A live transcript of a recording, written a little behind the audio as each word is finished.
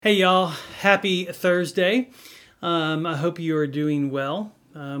Hey y'all, happy Thursday. I hope you are doing well.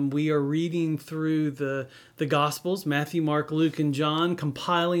 We are reading through the Gospels, Matthew, Mark, Luke, and John,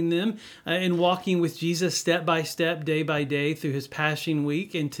 compiling them and walking with Jesus step by step, day by day through his Passion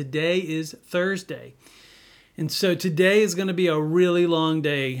Week. And today is Thursday. And so today is going to be a really long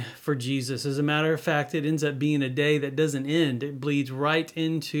day for Jesus. As a matter of fact, it ends up being a day that doesn't end. It bleeds right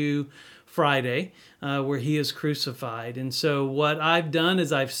into Friday, where he is crucified. And so what I've done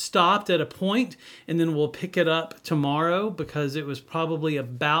is I've stopped at a point, and then we'll pick it up tomorrow because it was probably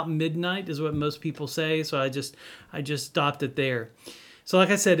about midnight is what most people say. So I just stopped it there. So like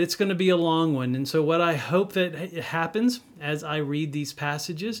I said, it's going to be a long one. And so what I hope that happens as I read these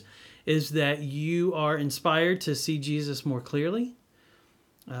passages is that you are inspired to see Jesus more clearly,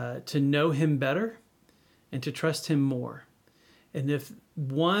 to know him better, and to trust him more. And if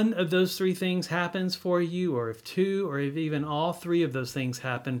one of those three things happens for you, or if two, or if even all three of those things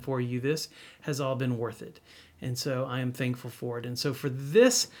happen for you, this has all been worth it. And so I am thankful for it. And so for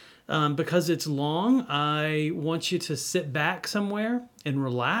this, because it's long, I want you to sit back somewhere and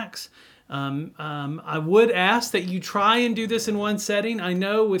relax. I would ask that you try and do this in one setting. I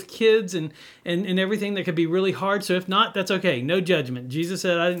know with kids and everything that could be really hard. So if not, that's okay. No judgment. Jesus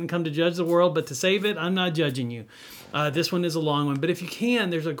said, I didn't come to judge the world, but to save it. I'm not judging you. This one is a long one, but if you can,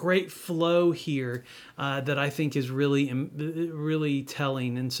 there's a great flow here that I think is really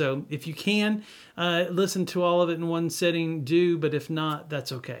telling. And so if you can listen to all of it in one sitting, do, but if not,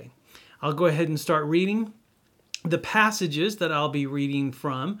 that's okay. I'll go ahead and start reading. The passages that I'll be reading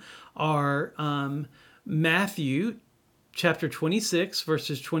from are Matthew chapter 26,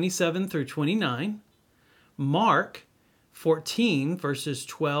 verses 27 through 29, Mark 14, verses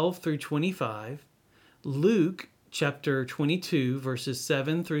 12 through 25, Luke chapter 22, verses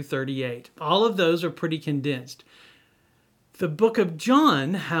 7 through 38. All of those are pretty condensed. The book of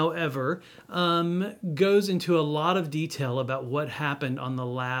John, however, goes into a lot of detail about what happened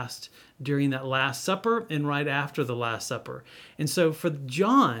during that Last Supper and right after the Last Supper. And so for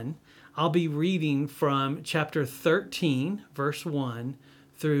John, I'll be reading from chapter 13, verse 1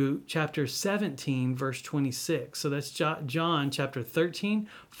 through chapter 17, verse 26. So that's John chapter 13,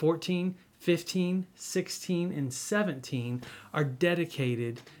 14, 15, 16, and 17 are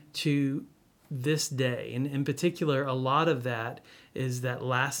dedicated to this day. And in particular, a lot of that is that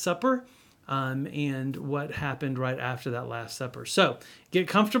Last Supper and what happened right after that Last Supper. So get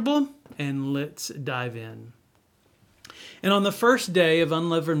comfortable and let's dive in. And on the first day of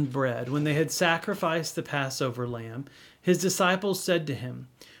unleavened bread, when they had sacrificed the Passover lamb, his disciples said to him,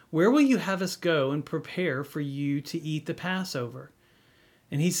 "Where will you have us go and prepare for you to eat the Passover?"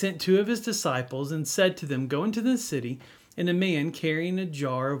 And he sent two of his disciples and said to them, "Go into the city, and a man carrying a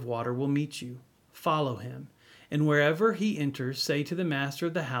jar of water will meet you. Follow him. And wherever he enters, say to the master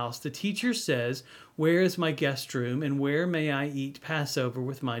of the house, 'The teacher says, where is my guest room, and where may I eat Passover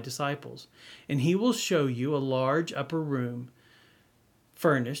with my disciples?' And he will show you a large upper room,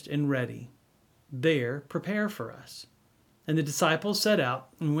 furnished and ready. There prepare for us." And the disciples set out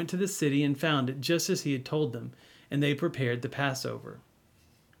and went to the city and found it just as he had told them, and they prepared the Passover.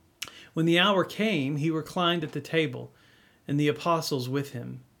 When the hour came, he reclined at the table, and the apostles with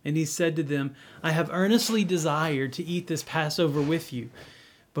him. And he said to them, "I have earnestly desired to eat this Passover with you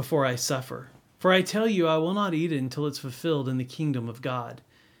before I suffer. For I tell you, I will not eat it until it's fulfilled in the kingdom of God."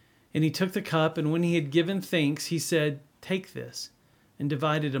 And he took the cup, and when he had given thanks, he said, "Take this, and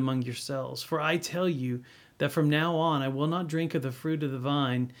divide it among yourselves. For I tell you that from now on I will not drink of the fruit of the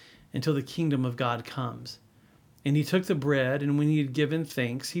vine until the kingdom of God comes." And he took the bread, and when he had given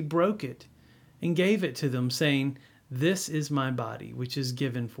thanks, he broke it and gave it to them, saying, "This is my body, which is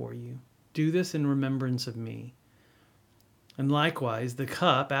given for you. Do this in remembrance of me." And likewise the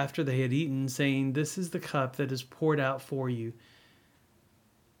cup after they had eaten, saying, "This is the cup that is poured out for you.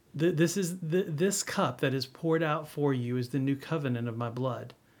 This cup that is poured out for you is the new covenant of my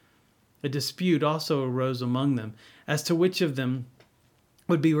blood." A dispute also arose among them as to which of them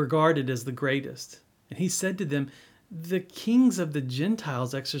would be regarded as the greatest. And he said to them, "The kings of the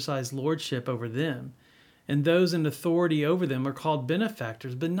Gentiles exercise lordship over them, and those in authority over them are called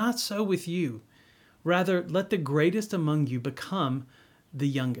benefactors, but not so with you. Rather, let the greatest among you become the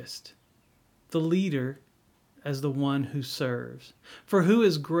youngest, the leader as the one who serves. For who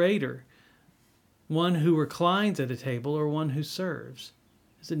is greater, one who reclines at a table or one who serves?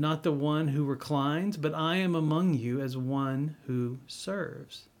 Is it not the one who reclines? But I am among you as one who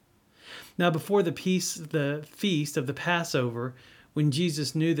serves." Now before the feast of the Passover, when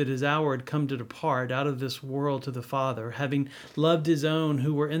Jesus knew that his hour had come to depart out of this world to the Father, having loved his own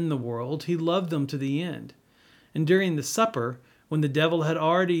who were in the world, he loved them to the end. And during the supper, When the devil had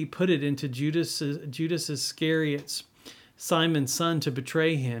already put it into Judas Iscariot's, Simon's son, to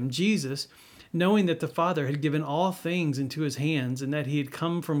betray him, Jesus, knowing that the Father had given all things into his hands and that he had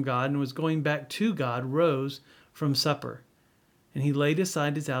come from God and was going back to God, rose from supper. And he laid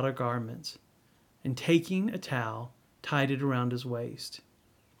aside his outer garments, and taking a towel, tied it around his waist.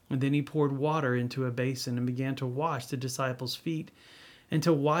 And then he poured water into a basin and began to wash the disciples' feet and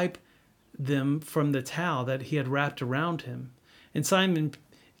to wipe them from the towel that he had wrapped around him. And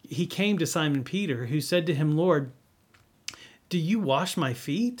he came to Simon Peter, who said to him, "Lord, do you wash my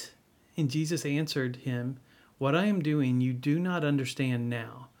feet?" And Jesus answered him, "What I am doing you do not understand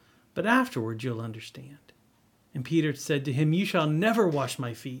now, but afterward you'll understand." And Peter said to him, "You shall never wash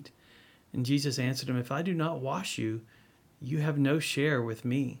my feet." And Jesus answered him, "If I do not wash you, you have no share with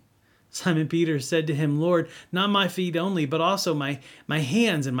me." Simon Peter said to him, "Lord, not my feet only, but also my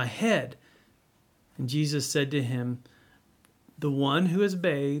hands and my head." And Jesus said to him, "The one who is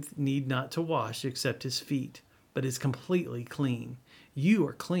bathed need not to wash except his feet, but is completely clean. You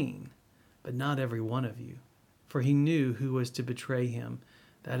are clean, but not every one of you." For he knew who was to betray him.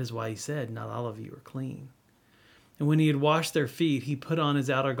 That is why he said, "Not all of you are clean." And when he had washed their feet, he put on his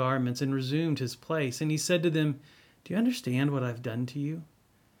outer garments and resumed his place. And he said to them, "Do you understand what I've done to you?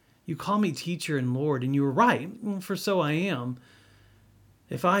 You call me teacher and Lord, and you are right, for so I am.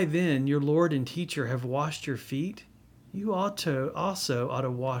 If I then, your Lord and teacher, have washed your feet, you also ought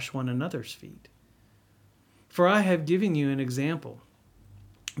to wash one another's feet. For I have given you an example,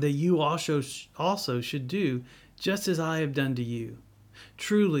 that you also should do just as I have done to you.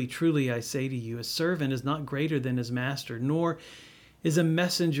 Truly, truly, I say to you, a servant is not greater than his master, nor is a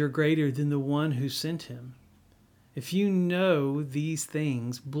messenger greater than the one who sent him. If you know these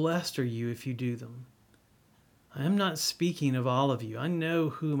things, blessed are you if you do them. I am not speaking of all of you. I know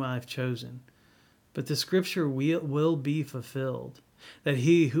whom I have chosen. But the scripture will be fulfilled, that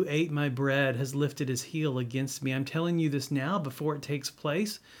he who ate my bread has lifted his heel against me. I'm telling you this now before it takes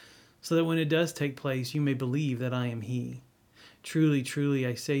place, so that when it does take place, you may believe that I am he. Truly, truly,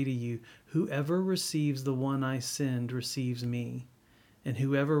 I say to you, whoever receives the one I send receives me, and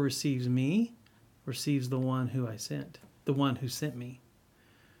whoever receives me receives the one who I sent, the one who sent me."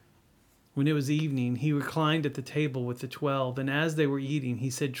 When it was evening, he reclined at the table with the 12, and as they were eating, he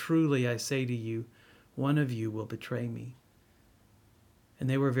said, "Truly, I say to you, one of you will betray me." And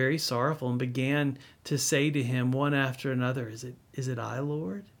they were very sorrowful and began to say to him one after another, Is it I,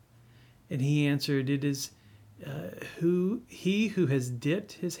 Lord?" And he answered, "It is he who has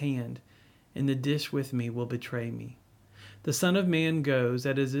dipped his hand in the dish with me will betray me. The Son of Man goes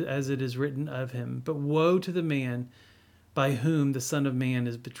as it is written of him, but woe to the man by whom the Son of Man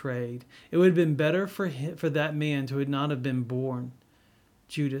is betrayed. It would have been better for that man to not have been born."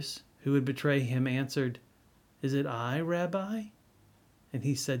 Judas, who would betray him, answered, "Is it I, Rabbi?" And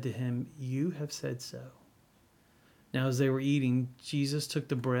he said to him, "You have said so." Now as they were eating, Jesus took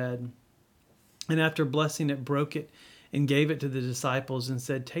the bread, and after blessing it, broke it and gave it to the disciples and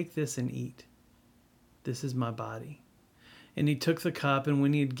said, "Take this and eat. This is my body." And he took the cup, and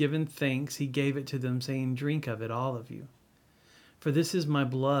when he had given thanks, he gave it to them, saying, "Drink of it, all of you. For this is my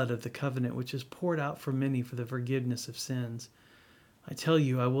blood of the covenant, which is poured out for many for the forgiveness of sins. I tell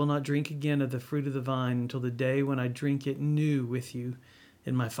you, I will not drink again of the fruit of the vine until the day when I drink it new with you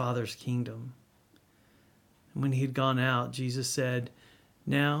in my Father's kingdom." And when he had gone out, Jesus said,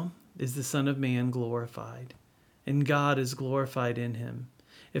 "Now is the Son of Man glorified, and God is glorified in him.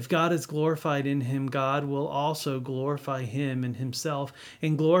 If God is glorified in him, God will also glorify him in himself,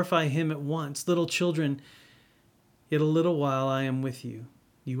 and glorify him at once. Little children, yet a little while I am with you.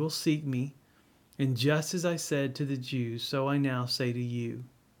 You will seek me, and just as I said to the Jews, so I now say to you,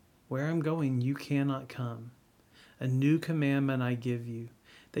 where I'm going, you cannot come. A new commandment I give you,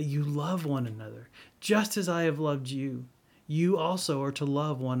 that you love one another, just as I have loved you. You also are to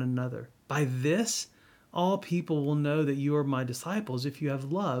love one another. By this, all people will know that you are my disciples if you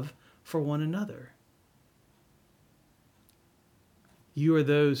have love for one another. You are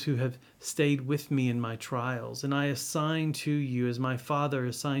those who have stayed with me in my trials, and I assign to you, as my Father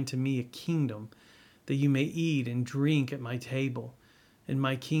assigned to me, a kingdom, that you may eat and drink at my table in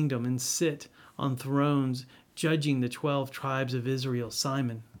my kingdom and sit on thrones, judging the 12 tribes of Israel.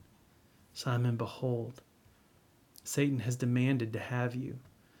 Simon, Simon, behold, Satan has demanded to have you,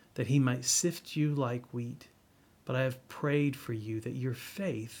 that he might sift you like wheat. But I have prayed for you that your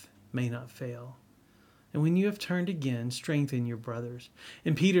faith may not fail. And when you have turned again, strengthen your brothers."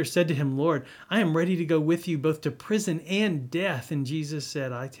 And Peter said to him, "Lord, I am ready to go with you both to prison and death." And Jesus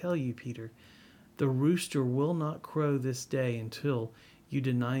said, "I tell you, Peter, the rooster will not crow this day until you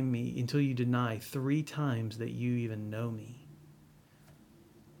deny 3 times that you even know me."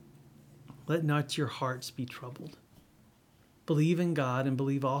 let not your hearts be troubled. Believe in God and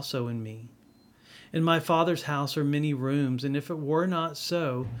believe also in me. In my Father's house are many rooms, and if it were not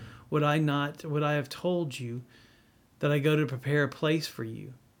so, would I have told you that I go to prepare a place for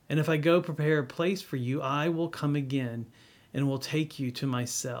you? And if I go prepare a place for you, I will come again and will take you to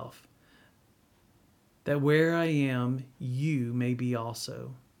myself, that where I am, you may be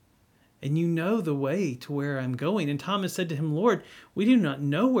also. And you know the way to where I'm going. And Thomas said to him, Lord, we do not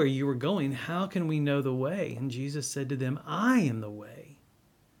know where you are going. How can we know the way? And Jesus said to them, I am the way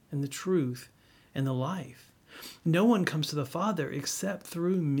and the truth and the life. No one comes to the Father except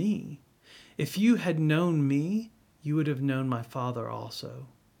through me. If you had known me, you would have known my Father also.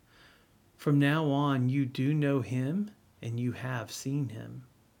 From now on, you do know him, and you have seen him.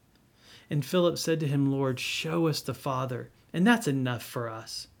 And Philip said to him, Lord, show us the Father, and that's enough for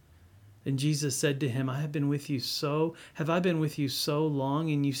us. And Jesus said to him, have I been with you so long,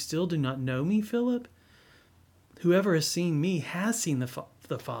 and you still do not know me, Philip? Whoever has seen me has seen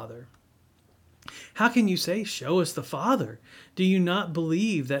the Father. How can you say, show us the Father? Do you not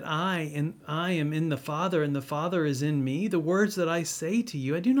believe that I am in the Father and the Father is in me? The words that I say to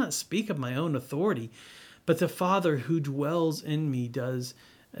you, I do not speak of my own authority, but the Father who dwells in me does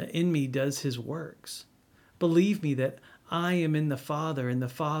his works. Believe me that I am in the Father and the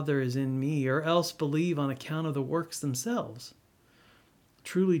Father is in me, or else believe on account of the works themselves.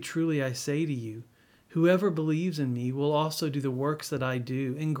 Truly, truly, I say to you, whoever believes in me will also do the works that I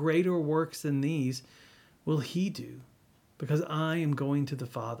do, and greater works than these will he do, because I am going to the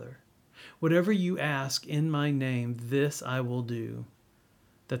Father. Whatever you ask in my name, this I will do,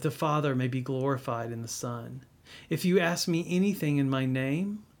 that the Father may be glorified in the Son. If you ask me anything in my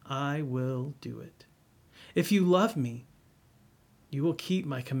name, I will do it. If you love me, you will keep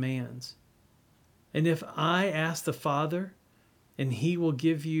my commands. And if I ask the Father, and he will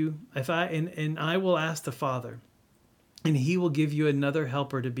give you, I will ask the Father, and he will give you another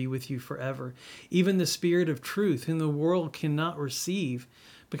helper to be with you forever, even the Spirit of truth, whom the world cannot receive,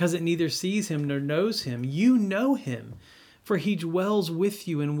 because it neither sees him nor knows him. You know him, for he dwells with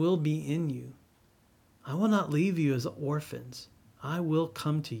you and will be in you. I will not leave you as orphans. I will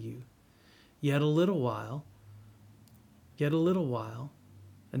come to you. Yet a little while,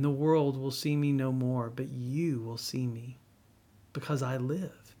 and the world will see me no more, but you will see me. Because I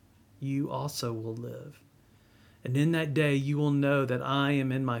live, you also will live. And in that day you will know that I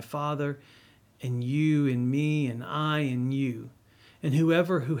am in my Father, and you in me, and I in you. And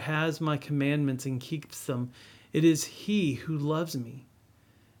whoever who has my commandments and keeps them, it is he who loves me.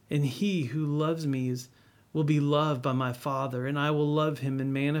 And he who loves me will be loved by my Father, and I will love him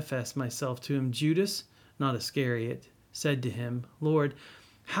and manifest myself to him. Judas, not Iscariot, said to him, Lord,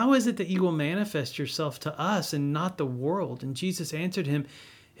 how is it that you will manifest yourself to us and not the world? And Jesus answered him,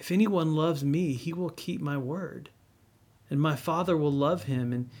 if anyone loves me, he will keep my word. And my Father will love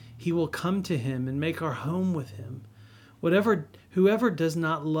him, and he will come to him and make our home with him. Whoever does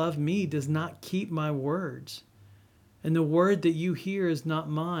not love me does not keep my words. And the word that you hear is not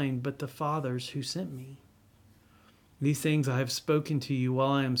mine, but the Father's who sent me. These things I have spoken to you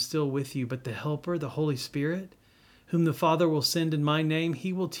while I am still with you, but the Helper, the Holy Spirit, whom the Father will send in my name,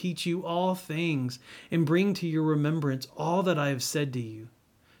 he will teach you all things and bring to your remembrance all that I have said to you.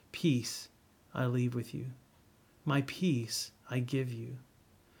 Peace I leave with you. My peace I give you.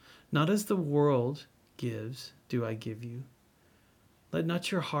 Not as the world gives do I give you. Let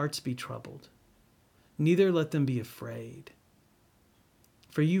not your hearts be troubled, neither let them be afraid.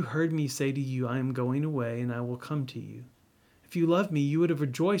 For you heard me say to you, I am going away, and I will come to you. If you loved me, you would have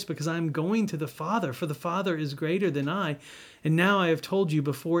rejoiced, because I am going to the Father, for the Father is greater than I. And now I have told you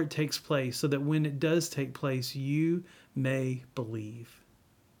before it takes place, so that when it does take place, you may believe.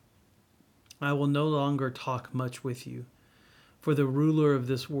 I will no longer talk much with you, for the ruler of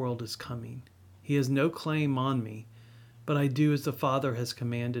this world is coming. He has no claim on me, but I do as the Father has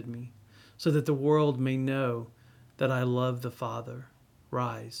commanded me, so that the world may know that I love the Father.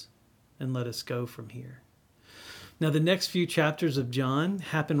 Rise, and let us go from here. Now, the next few chapters of John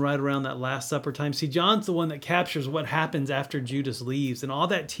happen right around that Last Supper time. See, John's the one that captures what happens after Judas leaves, and all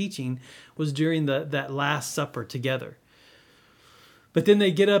that teaching was during that Last Supper together. But then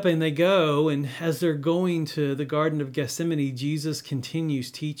they get up and they go, and as they're going to the Garden of Gethsemane, Jesus continues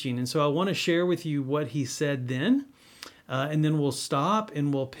teaching. And so I want to share with you what he said then, and then we'll stop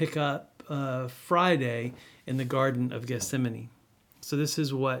and we'll pick up Friday in the Garden of Gethsemane. So this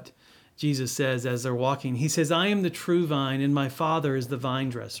is what Jesus says as they're walking. He says, I am the true vine, and my Father is the vine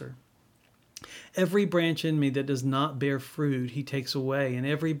dresser. Every branch in me that does not bear fruit, he takes away. And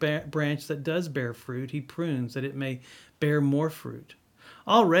every branch that does bear fruit, he prunes, that it may bear more fruit.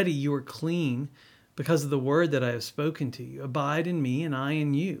 Already you are clean because of the word that I have spoken to you. Abide in me, and I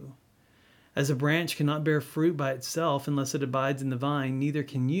in you. As a branch cannot bear fruit by itself unless it abides in the vine, neither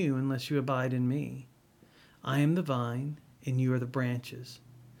can you unless you abide in me. I am the vine, and you are the branches.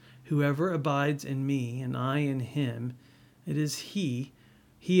 Whoever abides in me, and I in him, it is he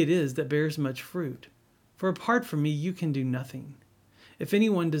it is that bears much fruit. For apart from me you can do nothing. If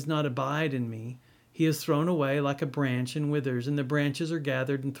anyone does not abide in me, he is thrown away like a branch and withers, and the branches are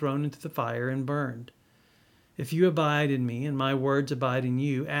gathered and thrown into the fire and burned. If you abide in me, and my words abide in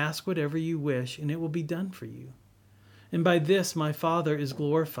you, ask whatever you wish, and it will be done for you. And by this my Father is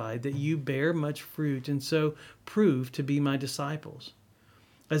glorified, that you bear much fruit, and so prove to be my disciples.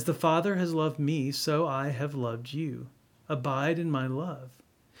 As the Father has loved me, so I have loved you. Abide in my love.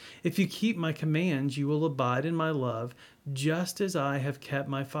 If you keep my commands, you will abide in my love, just as I have kept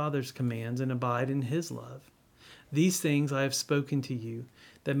my Father's commands and abide in his love. These things I have spoken to you,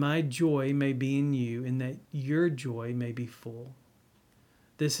 that my joy may be in you, and that your joy may be full.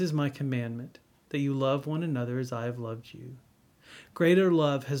 This is my commandment, that you love one another as I have loved you. Greater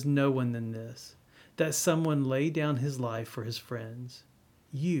love has no one than this, that someone lay down his life for his friends.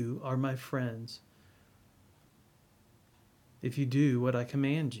 You are my friends, if you do what I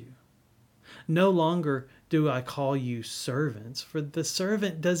command you. No longer do I call you servants, for the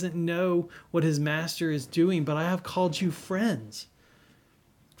servant doesn't know what his master is doing, but I have called you friends.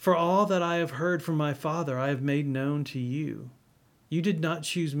 For all that I have heard from my Father I have made known to you. You did not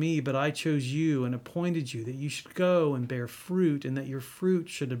choose me, but I chose you and appointed you that you should go and bear fruit, and that your fruit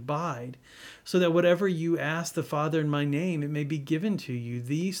should abide, so that whatever you ask the Father in my name, it may be given to you.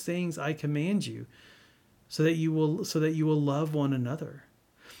 These things I command you, so that you will love one another.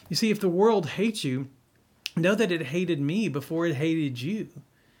 You see, if the world hates you, know that it hated me before it hated you.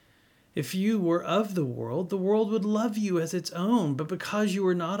 If you were of the world would love you as its own, but because you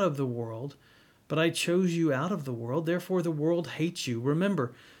are not of the world, but I chose you out of the world, therefore the world hates you.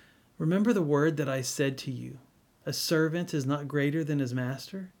 Remember the word that I said to you. A servant is not greater than his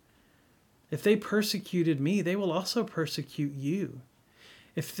master. If they persecuted me, they will also persecute you.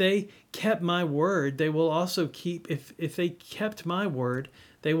 If they kept my word, they will also keep, if they kept my word,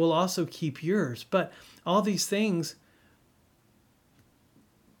 they will also keep yours. But all these things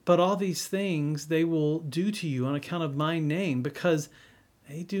they will do to you on account of my name, because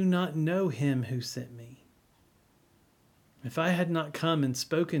they do not know him who sent me. If I had not come and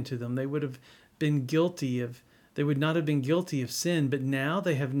spoken to them, they would not have been guilty of sin, but now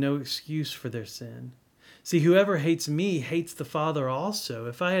they have no excuse for their sin. See, whoever hates me hates the Father also.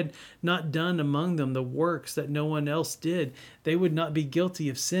 If I had not done among them the works that no one else did, they would not be guilty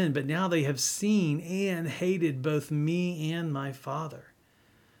of sin, but now they have seen and hated both me and my Father.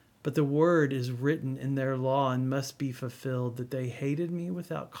 But the word is written in their law and must be fulfilled, that they hated me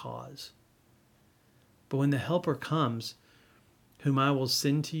without cause. But when the Helper comes, whom I will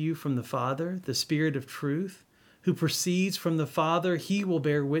send to you from the Father, the Spirit of truth, who proceeds from the Father, he will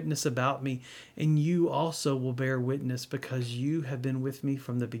bear witness about me, and you also will bear witness, because you have been with me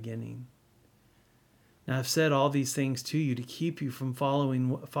from the beginning. Now I've said all these things to you to keep you from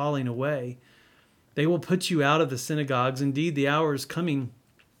falling away. They will put you out of the synagogues. Indeed, the hour is coming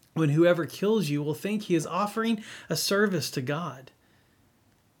when whoever kills you will think he is offering a service to God.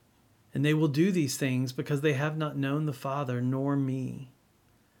 And they will do these things because they have not known the Father nor me.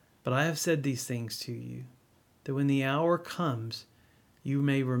 But I have said these things to you, that when the hour comes, you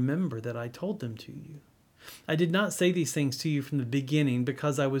may remember that I told them to you. I did not say these things to you from the beginning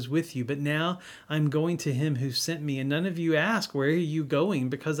because I was with you, but now I am going to him who sent me, and none of you ask, where are you going?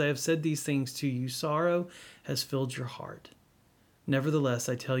 Because I have said these things to you, sorrow has filled your heart. Nevertheless,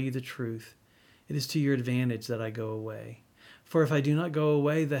 I tell you the truth. It is to your advantage that I go away. For if I do not go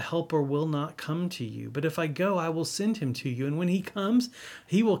away, the Helper will not come to you. But if I go, I will send him to you. And when he comes,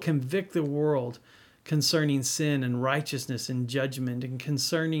 he will convict the world concerning sin and righteousness and judgment, and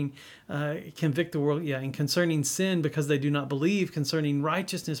concerning sin because they do not believe, concerning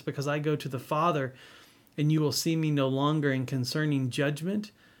righteousness because I go to the Father and you will see me no longer, and concerning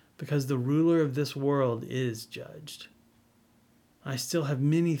judgment because the ruler of this world is judged. I still have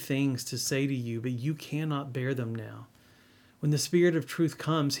many things to say to you, but you cannot bear them now. When the Spirit of truth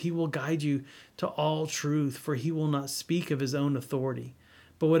comes, he will guide you to all truth, for he will not speak of his own authority,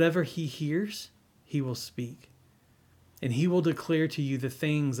 but whatever he hears, he will speak. And he will declare to you the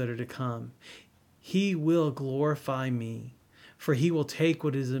things that are to come. He will glorify me, for he will take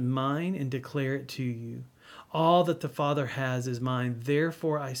what is mine and declare it to you. All that the Father has is mine.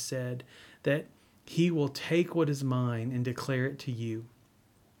 Therefore I said that he will take what is mine and declare it to you.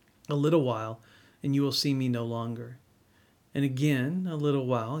 A little while, and you will see me no longer. and again, a little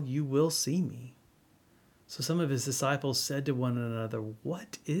while, you will see me." So some of his disciples said to one another,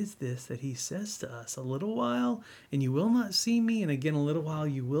 "What is this that he says to us? A little while, and you will not see me, and again a little while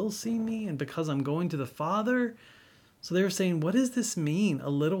you will see me, and because I'm going to the Father?" So they were saying, "What does this mean, a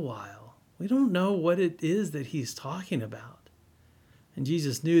little while? We don't know what it is that he's talking about." And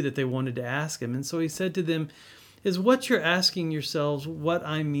Jesus knew that they wanted to ask him, and so he said to them, "Is what you're asking yourselves what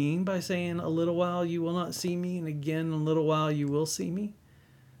I mean by saying, 'A little while you will not see me, and again a little while you will see me'?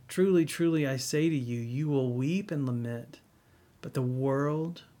 Truly, truly, I say to you, you will weep and lament, but the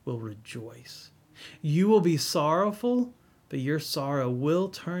world will rejoice. You will be sorrowful, but your sorrow will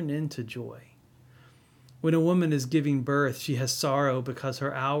turn into joy." When a woman is giving birth, she has sorrow because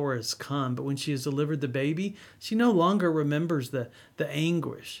her hour has come, but when she has delivered the baby, she no longer remembers the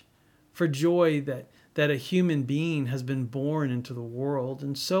anguish for joy that a human being has been born into the world.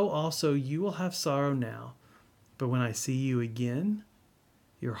 And so also you will have sorrow now, but when I see you again,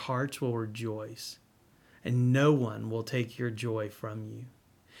 your hearts will rejoice, and no one will take your joy from you.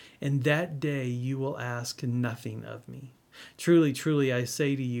 And that day you will ask nothing of me. Truly, truly, I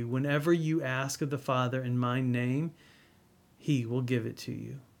say to you, whenever you ask of the Father in my name, he will give it to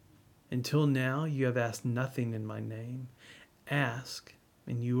you. Until now you have asked nothing in my name. Ask,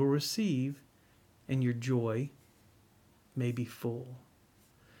 and you will receive, and your joy may be full.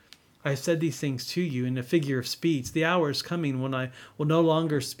 I have said these things to you in a figure of speech. The hour is coming when I will no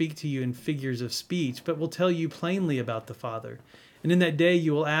longer speak to you in figures of speech, but will tell you plainly about the Father. And in that day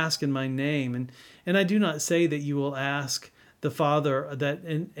you will ask in my name. And I do not say that you will ask the Father that,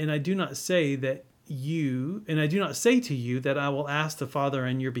 and I do not say that you, and I do not say to you that I will ask the Father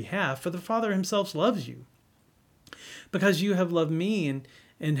on your behalf, for the Father himself loves you, because you have loved me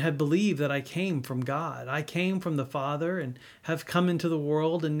and have believed that I came from God. I came from the Father and have come into the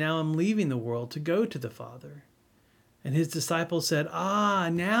world, and now I'm leaving the world to go to the Father. And his disciples said,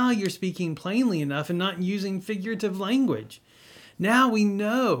 now you're speaking plainly enough and not using figurative language. Now we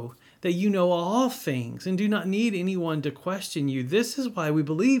know that you know all things and do not need anyone to question you. This is why we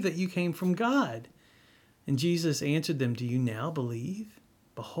believe that you came from God." And Jesus answered them, "Do you now believe?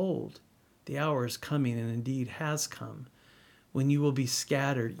 Behold, the hour is coming, and indeed has come, when you will be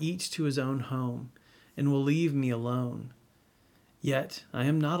scattered, each to his own home, and will leave me alone. Yet I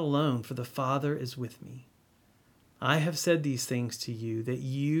am not alone, for the Father is with me. I have said these things to you,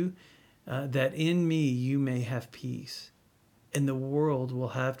 that in me you may have peace. In the world will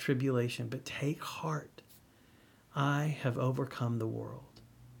have tribulation, but take heart. I have overcome the world."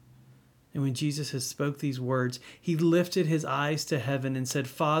 And when Jesus had spoke these words, he lifted his eyes to heaven and said,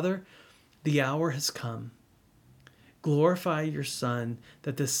 "Father, the hour has come. Glorify your Son,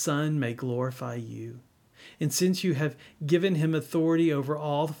 that the Son may glorify you. And since you have given him authority over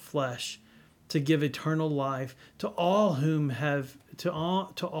all the flesh, to give eternal life to all whom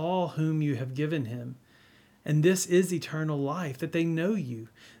you have given him. And this is eternal life, that they know you,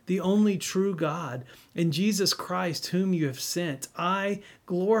 the only true God, and Jesus Christ, whom you have sent. I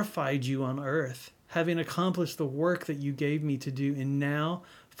glorified you on earth, having accomplished the work that you gave me to do. And now,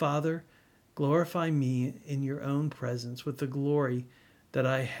 Father, glorify me in your own presence with the glory that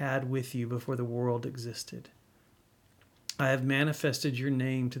I had with you before the world existed. I have manifested your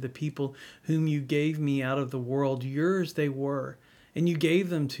name to the people whom you gave me out of the world. Yours they were, and you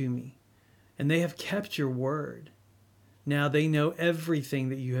gave them to me, and they have kept your word. Now they know everything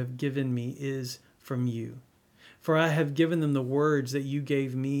that you have given me is from you. For I have given them the words that you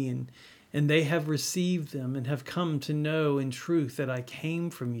gave me, and they have received them and have come to know in truth that I came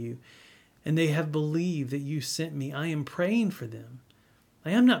from you, and they have believed that you sent me. I am praying for them.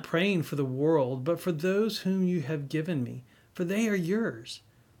 I am not praying for the world, but for those whom you have given me, for they are yours.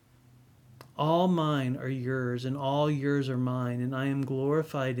 All mine are yours, and all yours are mine, and I am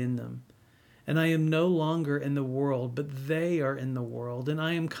glorified in them. And I am no longer in the world, but they are in the world, and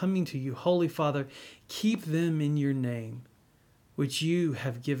I am coming to you. Holy Father, keep them in your name, which you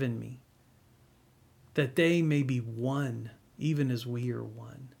have given me, that they may be one, even as we are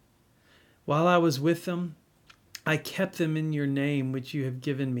one. While I was with them, I kept them in your name, which you have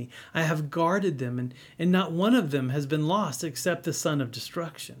given me. I have guarded them, and not one of them has been lost except the son of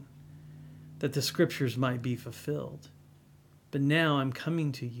destruction, that the scriptures might be fulfilled. But now I'm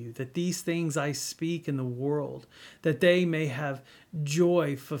coming to you, that these things I speak in the world, that they may have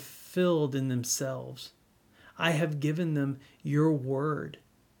joy fulfilled in themselves. I have given them your word,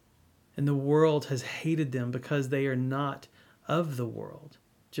 and the world has hated them because they are not of the world,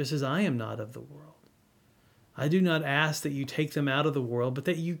 just as I am not of the world. I do not ask that you take them out of the world, but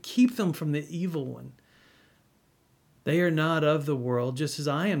that you keep them from the evil one. They are not of the world, just as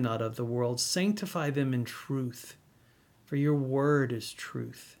I am not of the world. Sanctify them in truth. for your word is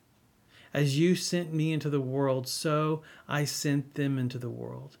truth. As you sent me into the world, so I sent them into the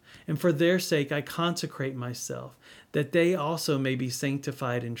world. And for their sake I consecrate myself, that they also may be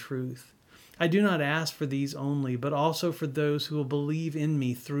sanctified in truth. I do not ask for these only, but also for those who will believe in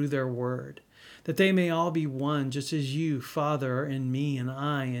me through their word, that they may all be one, just as you, Father, are in me, and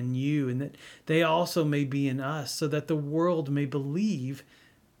I in you, and that they also may be in us, so that the world may believe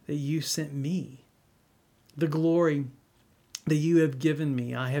that you sent me. The glory that you have given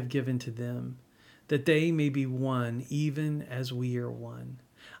me, I have given to them, that they may be one, even as we are one.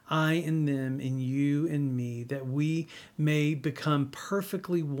 I in them, and you in me, that we may become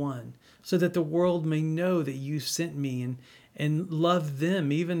perfectly one, so that the world may know that you sent me and love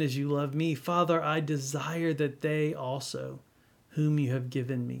them, even as you love me. Father, I desire that they also, whom you have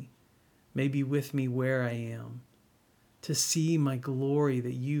given me, may be with me where I am, to see my glory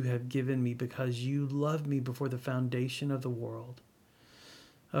that you have given me, because you loved me before the foundation of the world.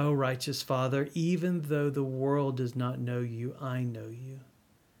 O righteous Father, even though the world does not know you, I know you,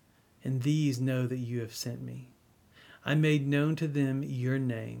 and these know that you have sent me. I made known to them your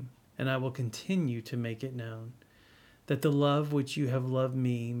name, and I will continue to make it known, that the love which you have loved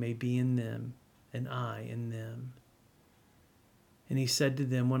me may be in them, and I in them. And he said to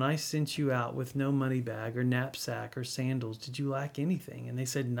them, when I sent you out with no money bag or knapsack or sandals, did you lack anything? And they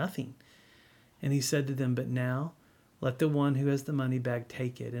said, nothing. And he said to them, but now let the one who has the money bag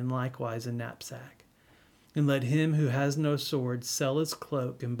take it, and likewise a knapsack. And let him who has no sword sell his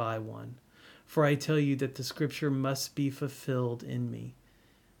cloak and buy one. For I tell you that the scripture must be fulfilled in me.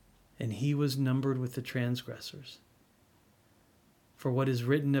 And he was numbered with the transgressors. For what is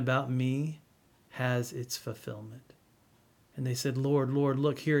written about me has its fulfillment. And they said, Lord, Lord,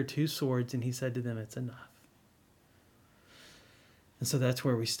 look, here are 2 swords. And he said to them, it's enough. And so that's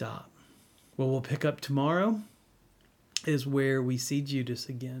where we stop. Well, we'll pick up tomorrow is where we see Judas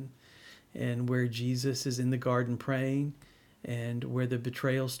again, and where Jesus is in the garden praying, and where the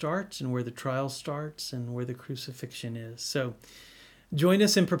betrayal starts, and where the trial starts, and where the crucifixion is. So join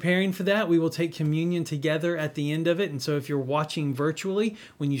us in preparing for that. We will take communion together at the end of it. And so if you're watching virtually,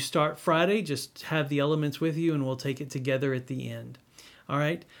 when you start Friday, just have the elements with you and we'll take it together at the end. All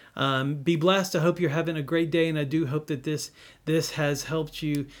right. Be blessed. I hope you're having a great day. And I do hope that this has helped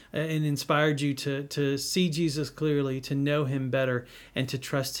you and inspired you to see Jesus clearly, to know him better, and to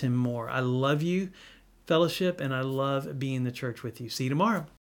trust him more. I love you, fellowship, and I love being in the church with you. See you tomorrow.